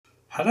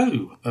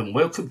Hello and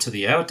welcome to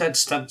the Our Dad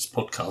Stamps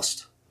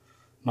podcast.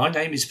 My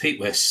name is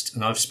Pete West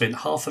and I've spent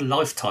half a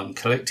lifetime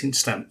collecting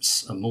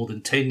stamps and more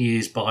than 10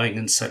 years buying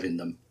and selling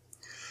them.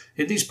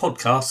 In these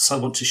podcasts I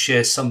want to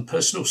share some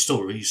personal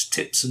stories,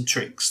 tips and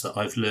tricks that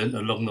I've learned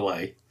along the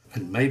way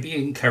and maybe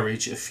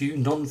encourage a few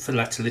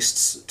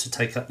non-philatelists to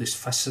take up this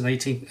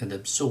fascinating and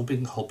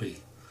absorbing hobby.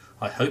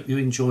 I hope you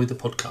enjoy the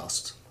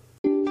podcast.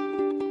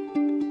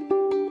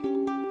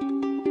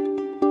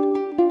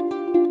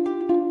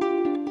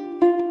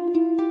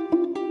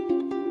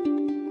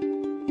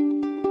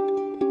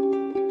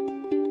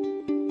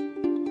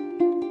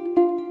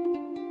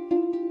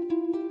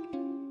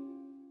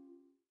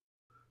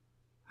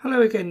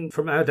 Hello again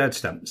from Our Dad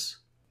Stamps.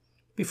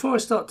 Before I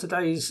start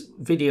today's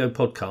video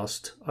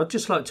podcast, I'd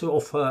just like to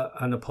offer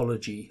an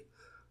apology.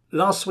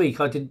 Last week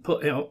I didn't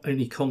put out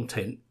any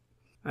content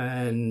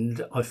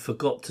and I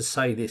forgot to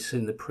say this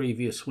in the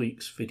previous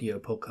week's video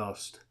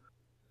podcast.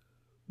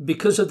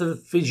 Because of the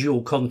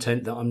visual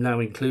content that I'm now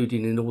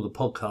including in all the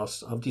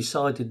podcasts, I've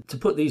decided to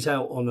put these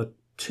out on a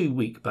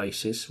 2-week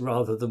basis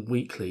rather than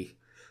weekly.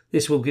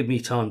 This will give me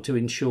time to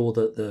ensure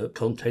that the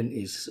content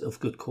is of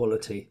good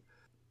quality.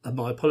 And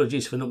my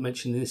apologies for not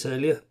mentioning this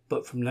earlier,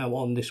 but from now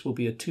on this will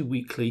be a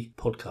 2-weekly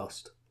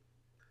podcast.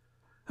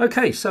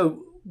 Okay,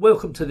 so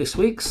welcome to this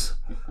week's.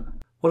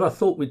 What I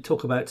thought we'd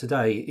talk about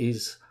today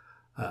is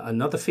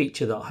another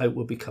feature that I hope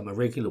will become a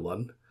regular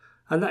one,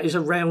 and that is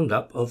a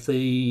roundup of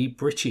the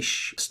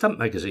British stamp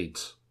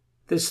magazines.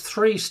 There's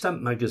 3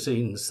 stamp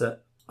magazines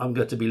that I'm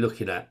going to be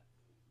looking at.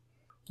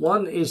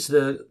 One is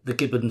the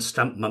Gibbons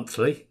Stamp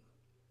Monthly.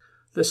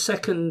 The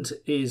second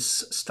is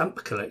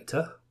Stamp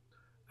Collector.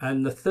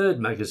 And the third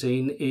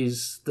magazine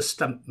is the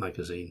Stamp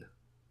Magazine.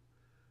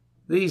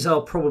 These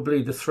are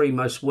probably the 3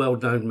 most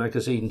well-known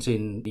magazines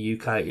in the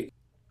UK.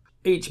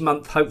 Each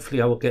month,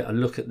 hopefully, I will get a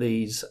look at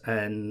these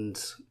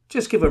and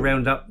just give a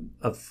roundup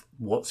of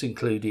what's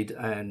included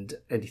and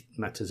any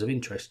matters of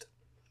interest.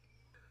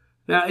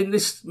 Now, in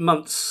this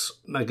month's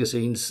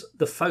magazines,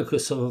 the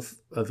focus of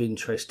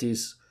interest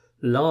is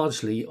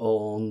largely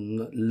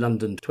on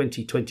London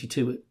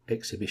 2022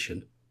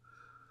 exhibition.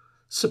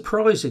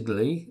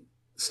 Surprisingly,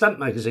 Stamp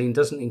Magazine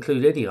doesn't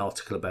include any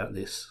article about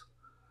this,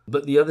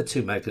 but the other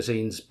 2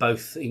 magazines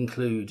both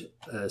include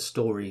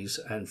stories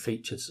and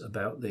features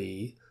about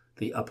the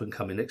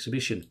up-and-coming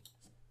exhibition.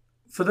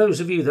 For those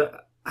of you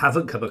that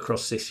haven't come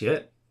across this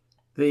yet,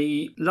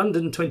 the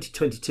London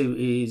 2022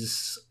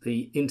 is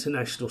the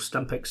international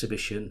stamp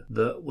exhibition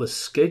that was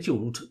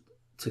scheduled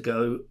to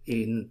go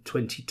in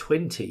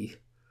 2020,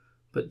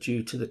 but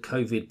due to the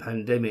COVID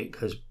pandemic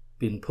has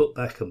been put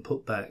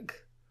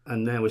back,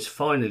 and now is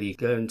finally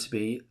going to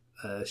be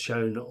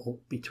shown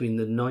between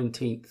the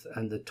 19th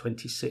and the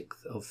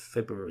 26th of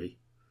February.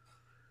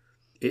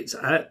 It's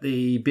at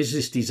the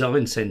Business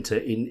Design Centre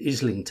in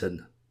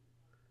Islington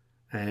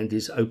and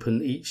is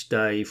open each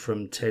day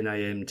from 10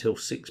 a.m. till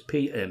 6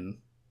 p.m.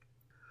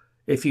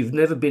 If you've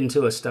never been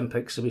to a stamp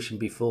exhibition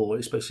before,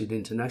 especially an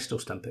international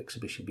stamp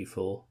exhibition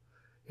before,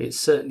 it's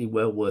certainly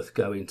well worth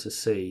going to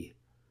see.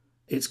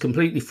 It's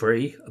completely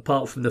free,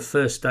 apart from the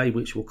first day,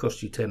 which will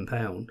cost you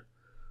 £10,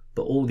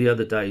 but all the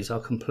other days are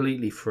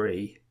completely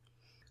free.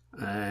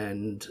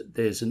 And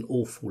there's an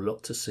awful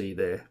lot to see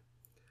there.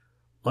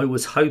 I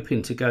was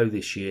hoping to go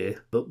this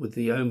year, but with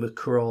the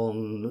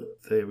Omicron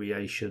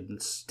variation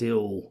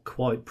still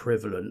quite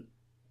prevalent,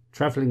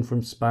 travelling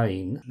from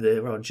Spain,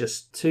 there are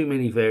just too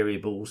many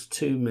variables,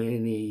 too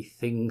many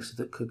things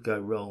that could go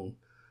wrong,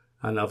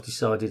 and I've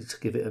decided to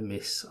give it a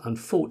miss.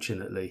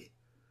 Unfortunately,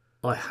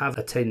 I have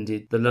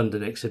attended the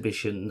London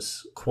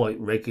exhibitions quite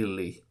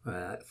regularly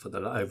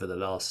over the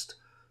last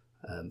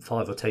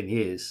 5 or 10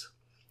 years.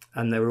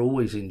 And they're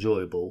always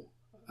enjoyable,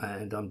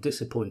 and I'm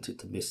disappointed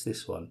to miss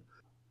this one.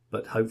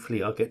 But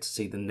hopefully I'll get to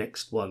see the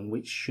next one,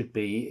 which should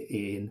be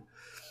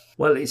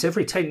it's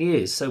every 10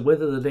 years, so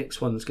whether the next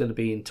one's going to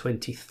be in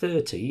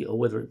 2030 or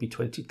whether it be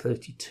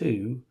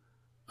 2032,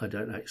 I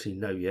don't actually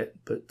know yet,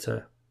 but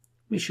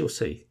we shall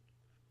see.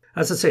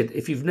 As I said,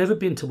 if you've never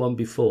been to one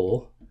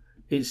before,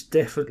 it's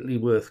definitely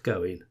worth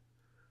going.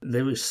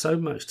 There is so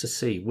much to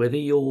see, whether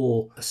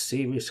you're a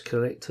serious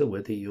collector,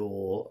 whether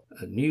you're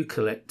a new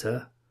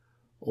collector,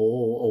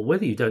 or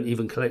whether you don't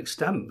even collect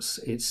stamps,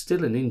 it's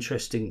still an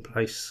interesting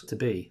place to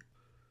be.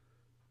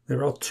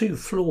 There are 2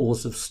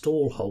 floors of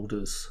stall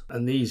holders,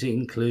 and these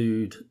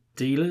include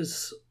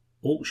dealers,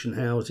 auction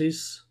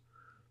houses,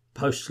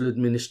 postal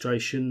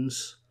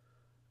administrations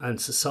and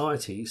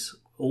societies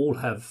all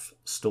have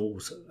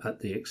stalls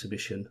at the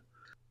exhibition.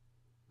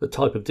 The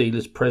type of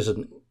dealers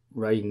present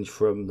range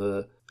from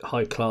the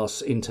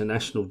high-class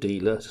international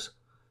dealers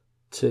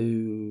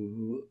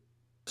to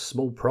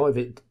small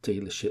private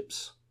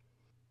dealerships.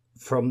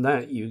 From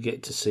that, you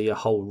get to see a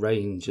whole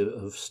range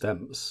of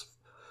stamps.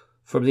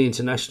 From the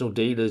international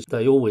dealers,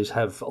 they always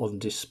have on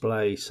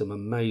display some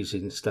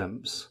amazing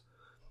stamps,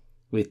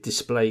 with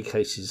display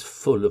cases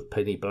full of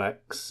penny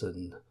blacks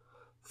and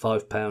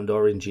 £5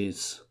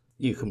 oranges.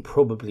 You can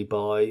probably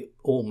buy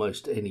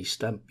almost any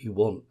stamp you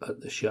want at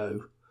the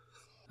show.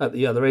 At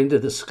the other end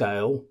of the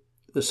scale,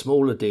 The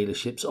smaller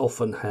dealerships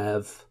often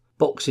have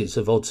boxes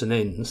of odds and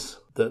ends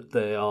that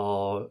they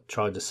are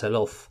trying to sell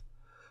off.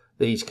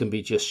 These can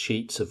be just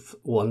sheets of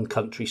one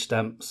country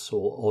stamps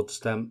or odd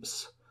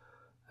stamps,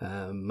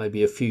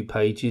 maybe a few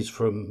pages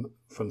from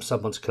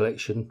someone's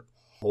collection,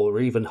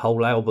 or even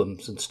whole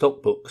albums and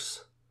stock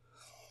books,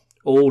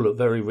 all at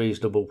very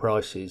reasonable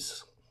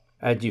prices.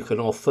 And you can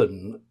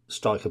often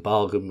strike a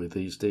bargain with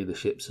these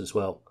dealerships as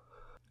well.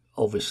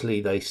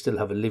 Obviously, they still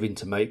have a living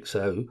to make,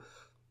 so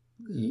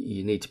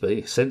you need to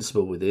be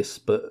sensible with this,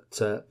 but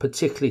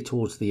particularly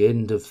towards the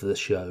end of the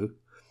show,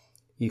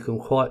 you can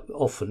quite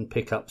often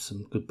pick up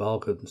some good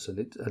bargains,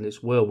 and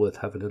it's well worth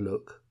having a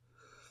look.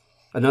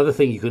 Another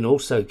thing you can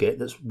also get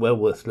that's well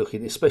worth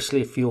looking,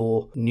 especially if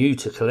you're new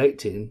to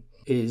collecting,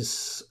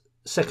 is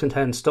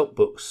second-hand stock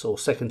books or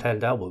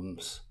second-hand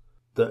albums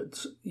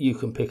that you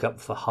can pick up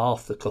for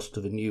half the cost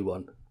of a new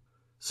one.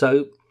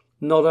 So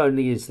not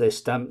only is there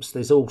stamps,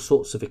 there's all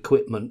sorts of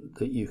equipment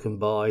that you can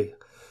buy: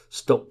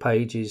 stock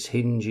pages,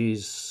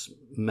 hinges,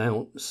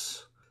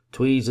 mounts,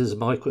 tweezers,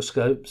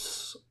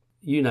 microscopes,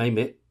 you name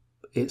it,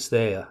 it's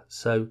there.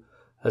 So,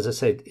 as I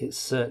said, it's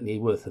certainly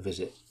worth a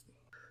visit.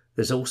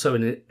 There's also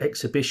an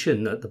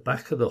exhibition at the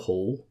back of the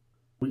hall,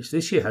 which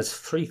this year has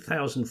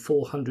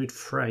 3,400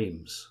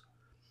 frames.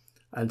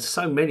 And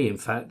so many, in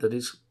fact, that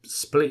it's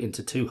split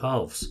into two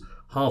halves.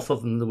 Half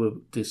of them were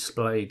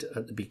displayed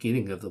at the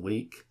beginning of the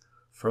week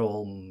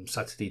from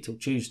Saturday till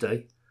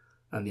Tuesday,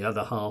 and the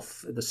other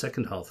half, the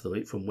second half of the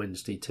week, from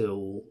Wednesday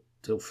till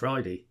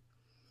Friday.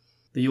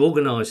 The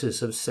organisers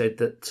have said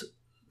that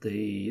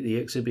the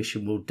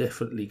exhibition will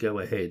definitely go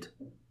ahead.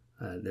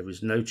 There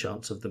is no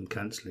chance of them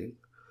cancelling.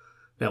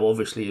 Now,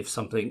 obviously, if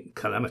something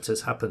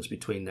calamitous happens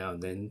between now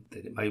and then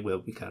it may well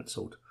be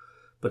cancelled.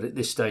 But at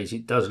this stage,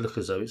 it does look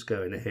as though it's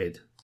going ahead.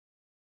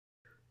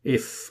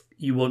 If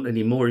you want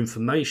any more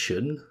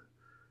information,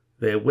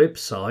 their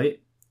website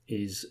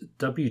is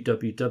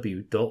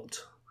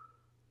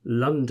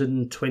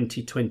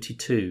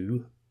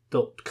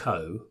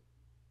www.london2022.co.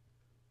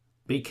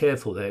 Be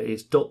careful there,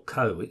 it's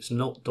 .co, it's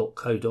not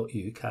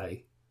 .co.uk.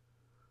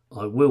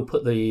 I will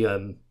put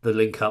the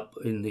link up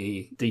in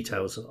the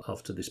details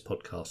after this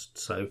podcast,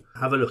 so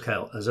have a look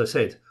out. As I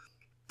said,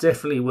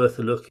 definitely worth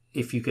a look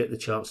if you get the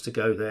chance to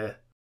go there.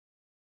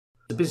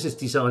 The Business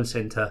Design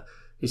Centre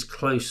is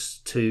close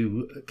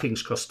to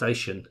King's Cross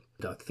Station.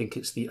 I think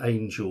it's the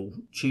Angel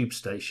tube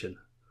station.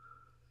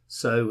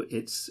 So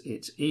it's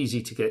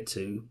easy to get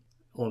to.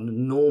 On a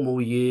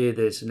normal year,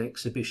 there's an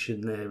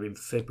exhibition there in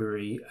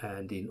February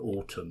and in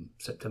autumn,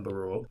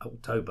 September or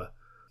October.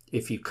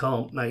 If you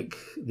can't make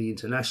the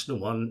international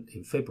one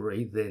in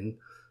February, then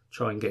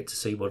try and get to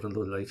see one of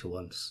the later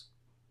ones.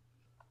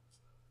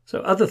 So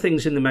other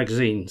things in the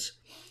magazines.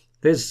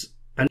 There's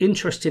an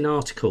interesting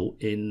article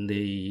in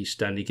the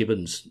Stanley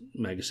Gibbons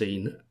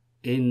magazine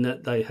in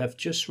that they have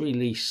just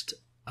released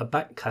a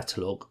back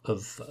catalogue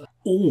of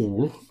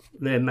all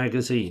their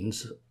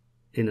magazines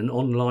in an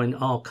online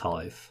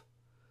archive.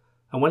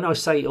 And when I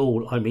say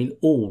all, I mean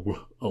all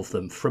of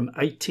them, from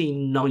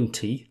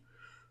 1890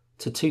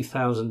 to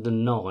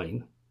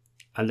 2009.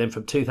 And then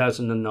from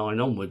 2009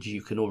 onwards,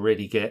 you can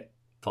already get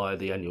via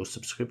the annual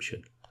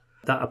subscription.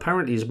 That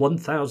apparently is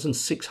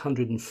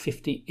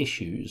 1,650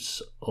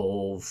 issues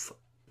of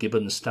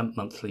Gibbons Stamp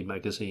Monthly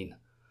magazine,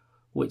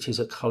 which is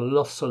a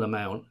colossal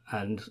amount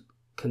and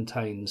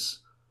contains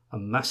a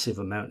massive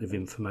amount of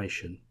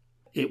information.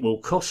 It will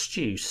cost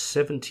you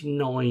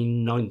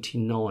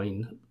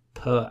 $79.99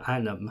 per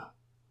annum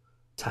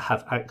to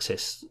have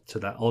access to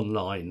that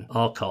online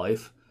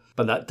archive,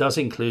 but that does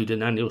include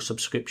an annual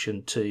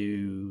subscription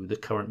to the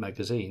current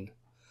magazine.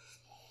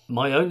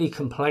 My only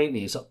complaint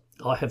is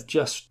I have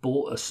just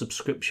bought a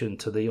subscription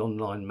to the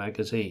online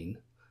magazine,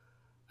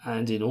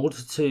 and in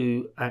order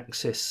to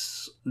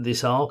access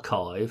this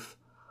archive,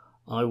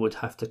 I would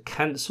have to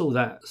cancel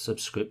that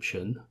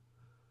subscription.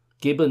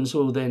 Gibbons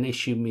will then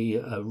issue me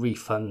a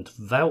refund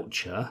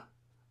voucher,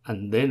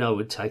 and then I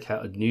would take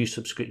out a new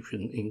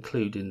subscription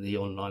including the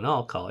online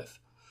archive.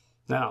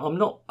 Now, I'm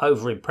not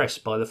over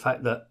impressed by the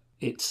fact that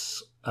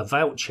it's a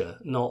voucher,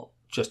 not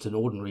just an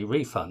ordinary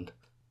refund.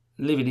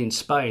 Living in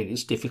Spain,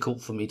 it's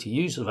difficult for me to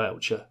use a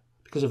voucher,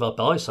 because if I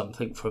buy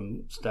something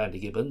from Stanley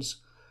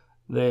Gibbons,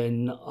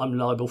 then I'm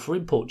liable for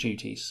import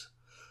duties.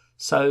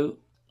 So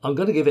I'm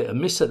going to give it a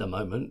miss at the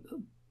moment,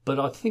 but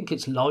I think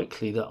it's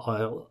likely that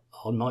I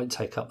might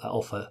take up that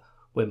offer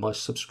when my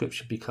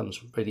subscription becomes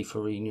ready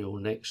for renewal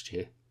next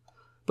year.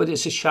 But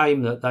it's a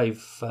shame that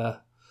they've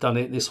done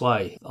it this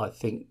way. I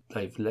think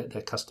they've let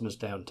their customers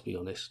down, to be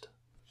honest.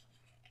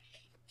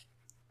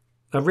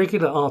 A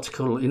regular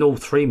article in all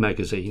three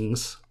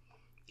magazines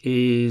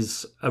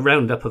is a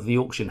roundup of the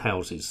auction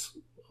houses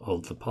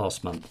of the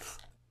past month.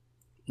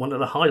 One of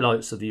the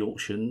highlights of the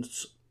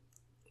auctions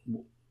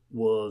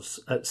was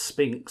at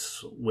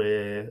Spinks,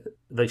 where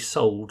they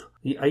sold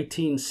the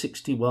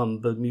 1861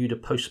 Bermuda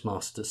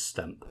Postmaster's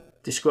stamp.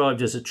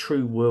 Described as a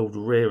true world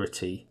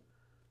rarity,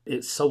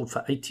 it sold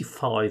for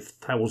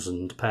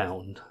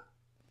 £85,000.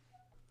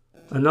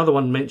 Another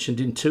one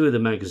mentioned in two of the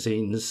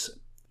magazines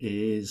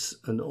is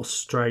an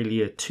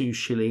Australia 2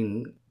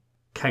 shilling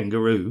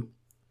kangaroo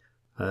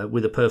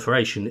with a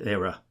perforation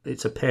error.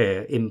 It's a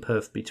pair,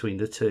 imperf between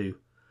the two.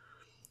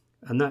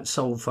 And that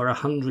sold for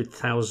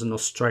 100,000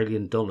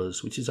 Australian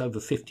dollars, which is over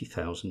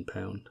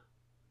 £50,000.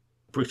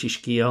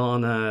 British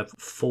Guiana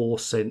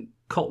 4-cent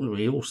cotton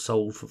reel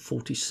sold for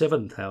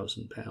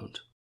 £47,000.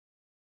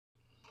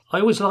 I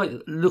always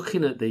like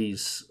looking at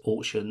these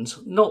auctions.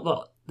 Not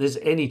that there's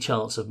any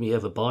chance of me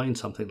ever buying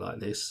something like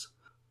this,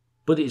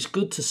 but it's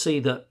good to see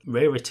that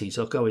rarities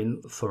are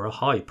going for a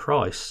high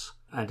price,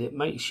 and it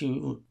makes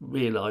you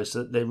realise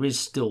that there is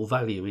still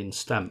value in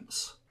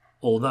stamps.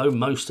 Although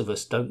most of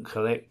us don't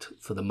collect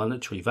for the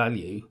monetary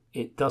value,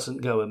 it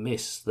doesn't go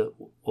amiss that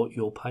what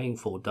you're paying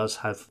for does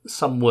have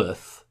some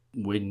worth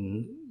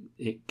when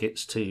it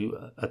gets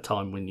to a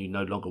time when you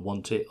no longer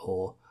want it,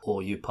 or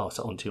you pass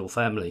it on to your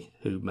family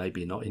who may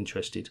be not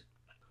interested.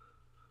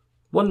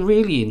 One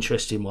really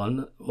interesting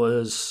one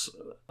was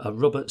a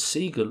Robert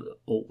Siegel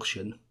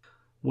auction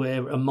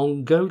where a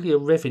Mongolia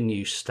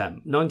revenue stamp,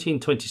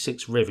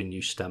 1926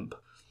 revenue stamp,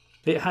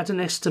 it had an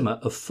estimate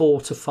of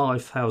 $4,000 to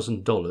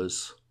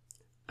 $5,000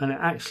 and it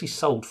actually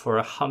sold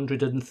for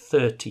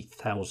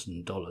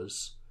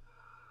 $130,000.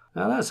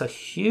 Now that's a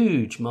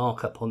huge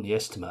markup on the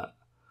estimate,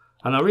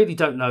 and I really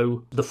don't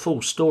know the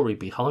full story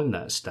behind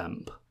that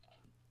stamp.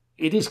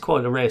 It is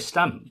quite a rare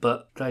stamp,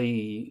 but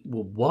they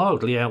were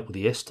wildly out with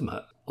the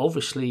estimate.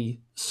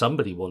 Obviously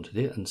somebody wanted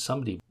it and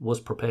somebody was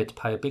prepared to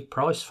pay a big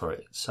price for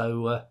it.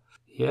 So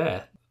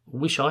yeah,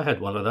 wish I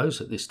had one of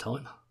those at this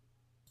time.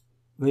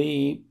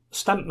 The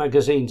Stamp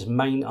Magazine's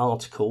main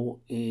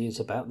article is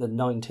about the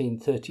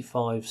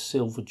 1935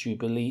 Silver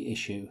Jubilee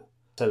issue,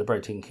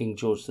 celebrating King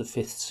George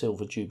V's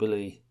Silver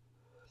Jubilee.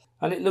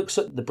 And it looks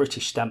at the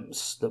British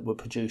stamps that were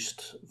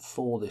produced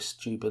for this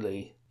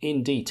Jubilee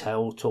in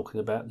detail, talking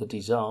about the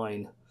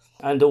design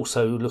and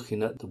also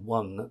looking at the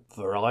one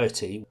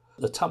variety,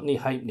 the Tuppenny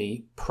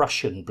Halfpenny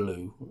Prussian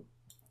Blue.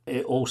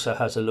 It also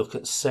has a look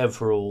at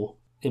several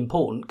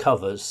important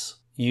covers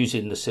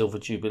using the Silver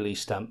Jubilee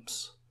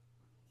stamps.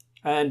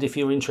 And if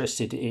you're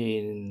interested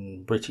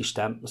in British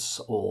stamps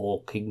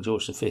or King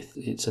George V,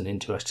 it's an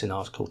interesting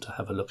article to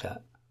have a look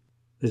at.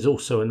 There's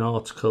also an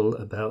article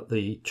about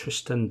the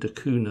Tristan da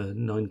Cunha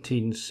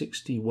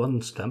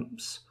 1961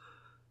 stamps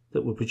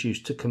that were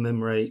produced to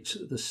commemorate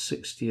the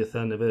 60th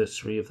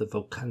anniversary of the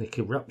volcanic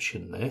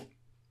eruption there.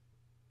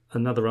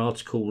 Another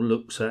article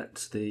looks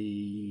at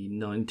the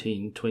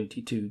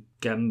 1922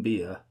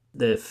 Gambia,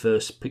 their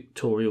first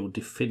pictorial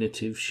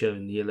definitive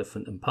showing the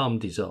elephant and palm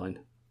design.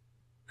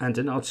 And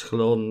an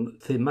article on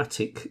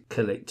thematic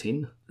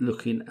collecting,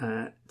 looking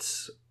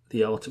at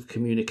the art of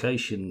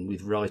communication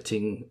with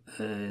writing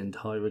and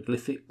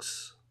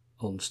hieroglyphics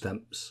on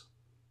stamps.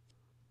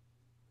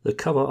 The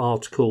cover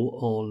article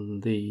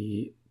on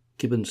the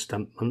Gibbon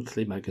Stamp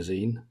Monthly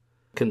magazine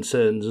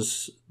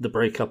concerns the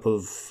breakup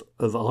of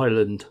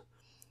Ireland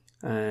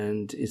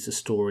and is the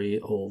story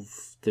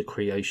of the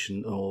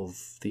creation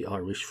of the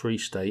Irish Free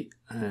State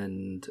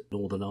and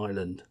Northern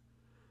Ireland.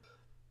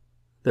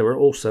 There are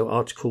also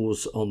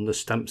articles on the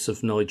stamps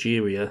of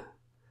Nigeria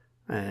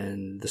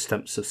and the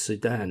stamps of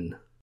Sudan,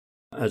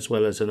 as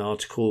well as an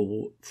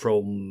article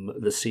from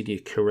the senior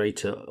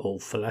curator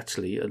of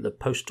philately at the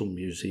Postal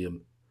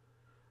Museum,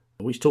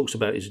 which talks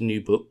about his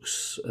new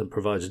books and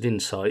provides an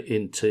insight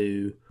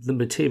into the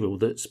material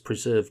that's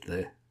preserved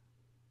there.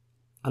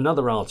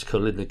 Another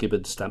article in the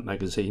Gibbon Stamp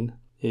magazine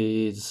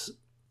is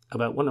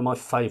about one of my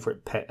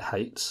favourite pet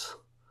hates.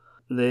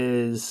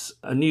 There's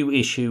a new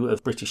issue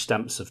of British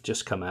Stamps have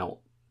just come out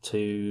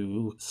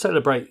to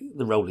celebrate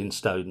the Rolling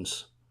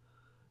Stones,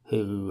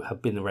 who have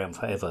been around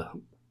forever.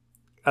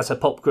 As a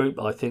pop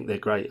group, I think they're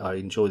great. I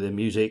enjoy their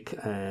music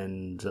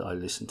and I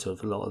listen to a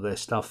lot of their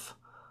stuff.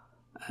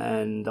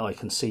 And I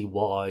can see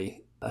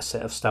why a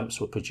set of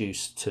stamps were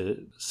produced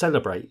to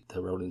celebrate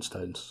the Rolling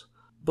Stones.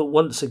 But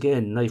once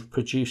again, they've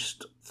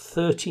produced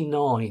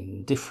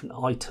 39 different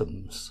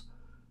items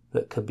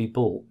that can be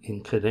bought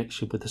in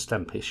connection with the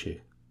stamp issue.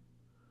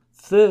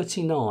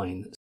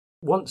 39.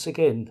 Once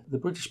again, the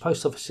British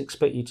Post Office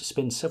expect you to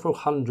spend several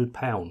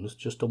 £100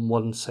 just on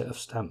one set of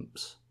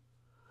stamps.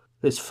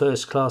 There's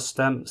first class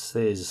stamps,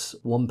 there's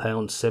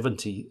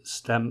 £1.70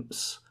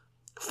 stamps,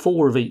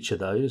 4 of each of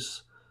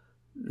those.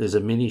 There's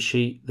a mini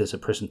sheet, there's a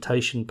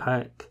presentation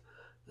pack,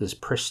 there's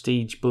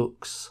prestige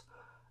books,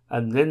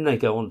 and then they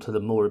go on to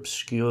the more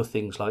obscure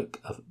things like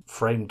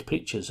framed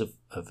pictures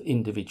of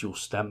individual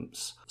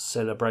stamps,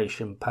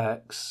 celebration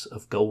packs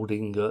of gold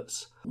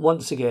ingots.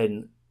 Once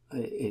again,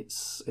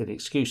 it's an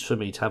excuse for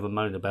me to have a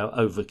moan about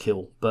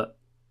overkill, but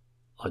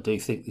I do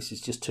think this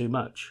is just too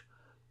much.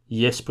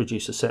 Yes,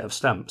 produce a set of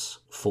stamps,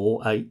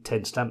 4, 8,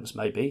 10 stamps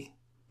maybe,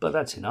 but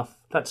that's enough.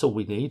 That's all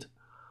we need.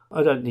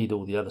 I don't need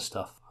all the other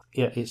stuff.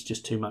 Yeah, it's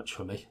just too much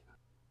for me.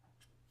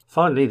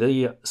 Finally,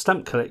 the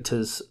Stamp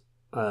Collector's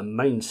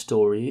main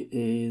story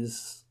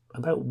is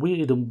about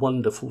weird and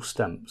wonderful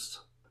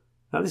stamps.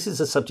 Now, this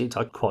is a subject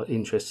I'm quite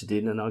interested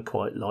in, and I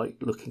quite like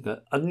looking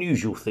at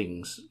unusual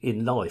things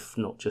in life,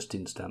 not just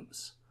in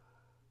stamps.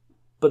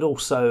 but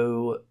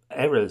also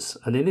errors.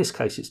 And in this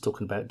case, it's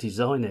talking about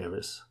design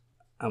errors.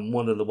 And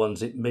one of the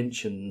ones it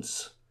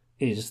mentions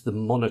is the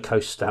Monaco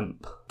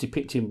stamp,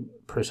 depicting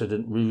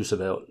President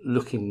Roosevelt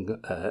looking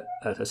at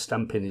a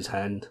stamp in his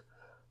hand.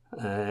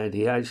 And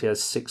he actually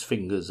has 6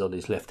 fingers on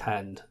his left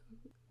hand,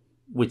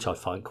 which I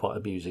find quite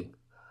amusing.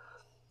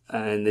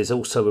 And there's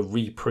also a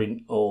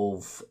reprint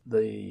of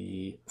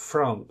the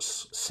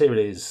France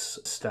Ceres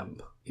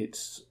stamp.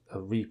 It's a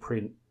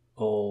reprint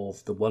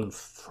of the 1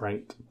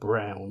 franc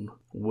brown,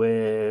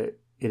 where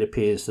it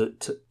appears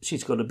that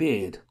she's got a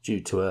beard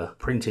due to a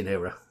printing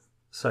error.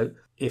 So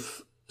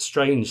if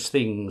strange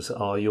things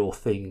are your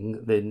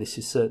thing, then this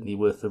is certainly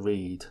worth a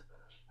read.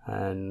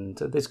 And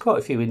there's quite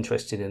a few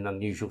interesting and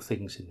unusual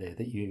things in there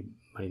that you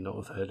may not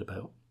have heard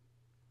about.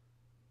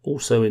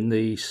 Also in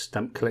the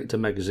Stamp Collector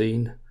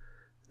magazine,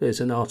 there's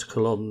an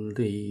article on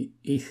the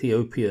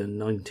Ethiopia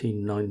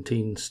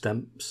 1919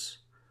 stamps,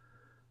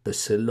 the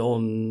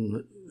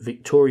Ceylon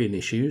Victorian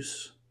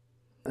issues,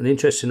 an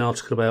interesting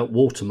article about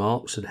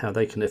watermarks and how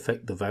they can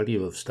affect the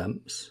value of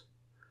stamps,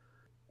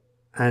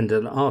 and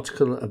an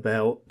article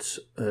about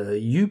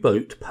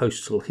U-boat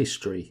postal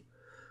history,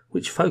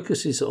 which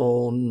focuses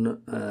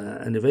on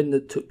an event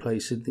that took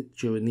place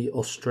during the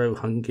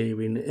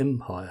Austro-Hungarian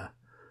Empire,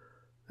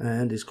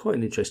 and is quite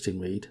an interesting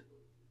read.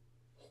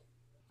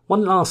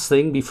 One last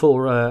thing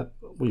before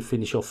we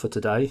finish off for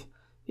today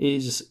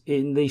is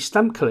in the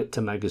Stamp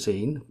Collector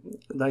magazine,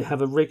 they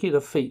have a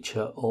regular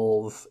feature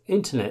of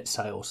internet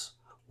sales,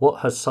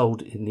 what has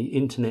sold in the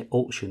internet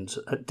auctions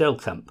at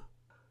Delcamp.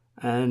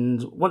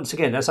 And once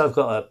again, as I've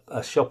got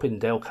a shop in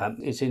Delcamp,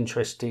 it's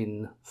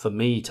interesting for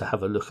me to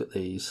have a look at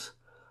these.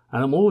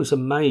 And I'm always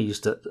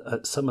amazed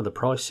at some of the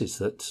prices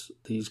that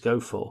these go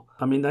for.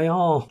 I mean, they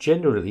are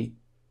generally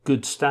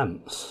good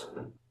stamps,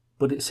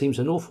 but it seems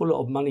an awful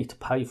lot of money to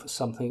pay for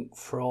something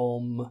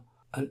from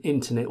an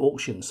internet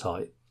auction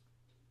site.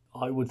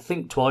 I would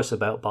think twice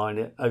about buying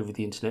it over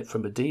the internet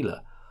from a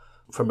dealer,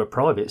 from a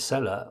private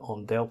seller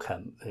on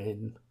Delcamp.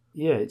 And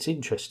yeah, it's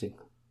interesting.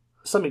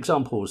 Some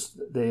examples,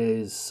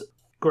 there's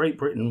Great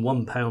Britain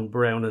 £1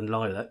 brown and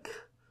lilac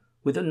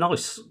with a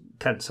nice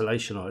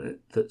cancellation on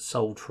it that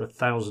sold for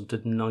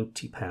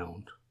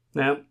 £1,090.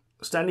 Now,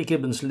 Stanley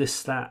Gibbons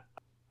lists that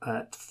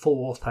at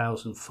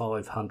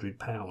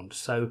 £4,500.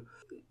 So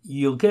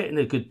you're getting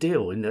a good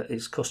deal in that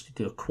it's costing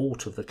you a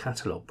quarter of the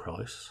catalogue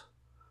price.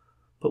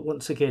 But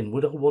once again,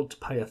 would I want to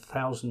pay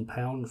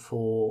 £1,000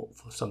 for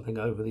something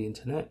over the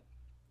internet?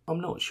 I'm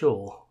not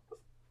sure.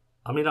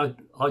 I mean, I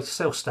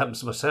sell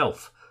stamps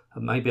myself,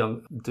 and maybe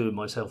I'm doing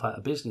myself out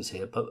of business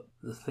here, but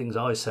the things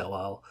I sell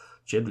are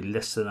generally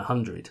less than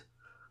 100.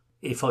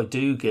 If I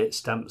do get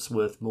stamps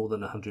worth more than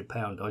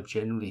 £100, I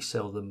generally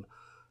sell them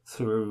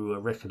through a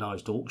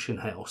recognised auction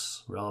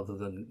house rather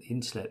than the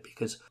internet,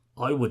 because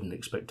I wouldn't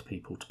expect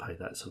people to pay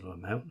that sort of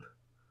amount.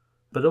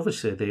 But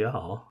obviously they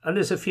are. And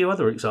there's a few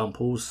other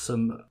examples,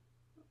 some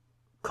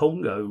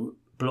Congo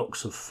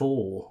blocks of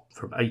 4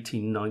 from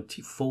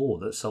 1894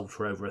 that sold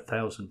for over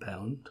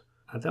 £1,000.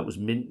 And that was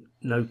mint,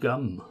 no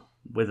gum.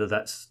 Whether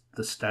that's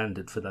the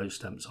standard for those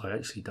stamps, I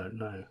actually don't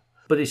know.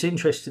 But it's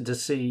interesting to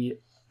see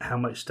how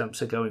much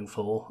stamps are going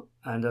for.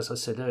 And as I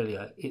said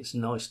earlier, it's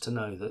nice to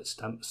know that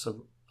stamps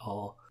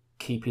are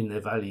keeping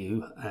their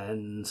value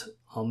and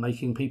are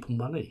making people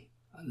money.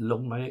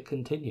 Long may it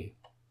continue.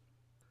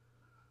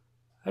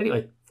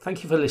 Anyway,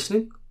 thank you for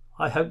listening.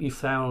 I hope you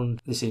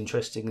found this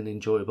interesting and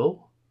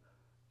enjoyable.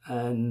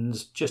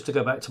 And just to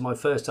go back to my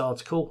first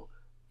article,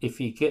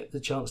 if you get the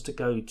chance to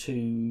go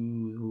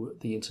to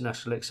the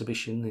International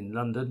Exhibition in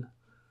London,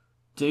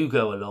 do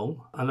go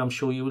along, and I'm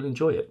sure you will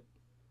enjoy it.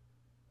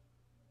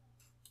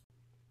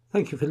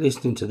 Thank you for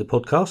listening to the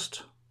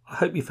podcast. I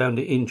hope you found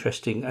it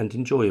interesting and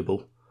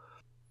enjoyable.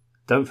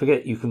 Don't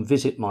forget you can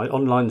visit my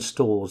online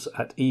stores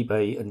at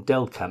eBay and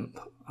Delcamp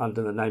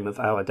under the name of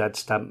Our Dad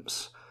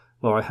Stamps,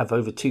 where I have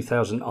over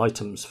 2,000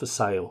 items for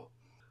sale.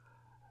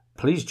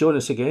 Please join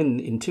us again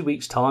in 2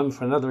 weeks' time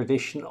for another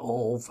edition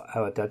of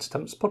Our Dad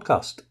Stamps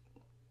podcast.